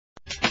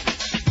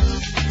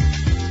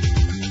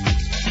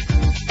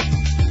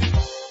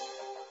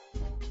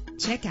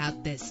Check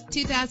out this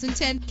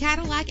 2010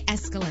 Cadillac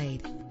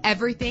Escalade.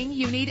 Everything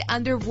you need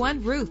under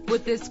one roof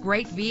with this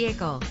great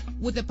vehicle.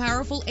 With a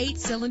powerful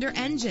 8-cylinder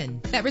engine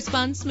that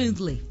responds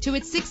smoothly to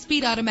its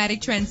 6-speed automatic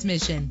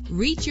transmission.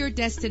 Reach your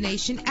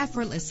destination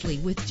effortlessly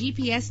with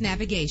GPS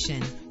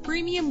navigation.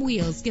 Premium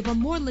wheels give a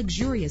more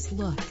luxurious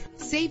look.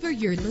 Savor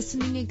your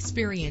listening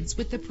experience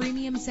with the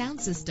premium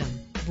sound system.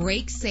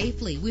 Brake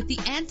safely with the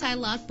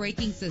anti-lock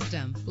braking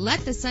system.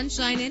 Let the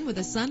sunshine in with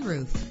a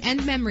sunroof.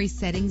 And memory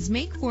settings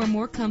make for a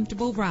more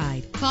comfortable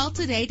ride. Call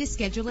today to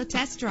schedule a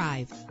test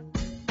drive.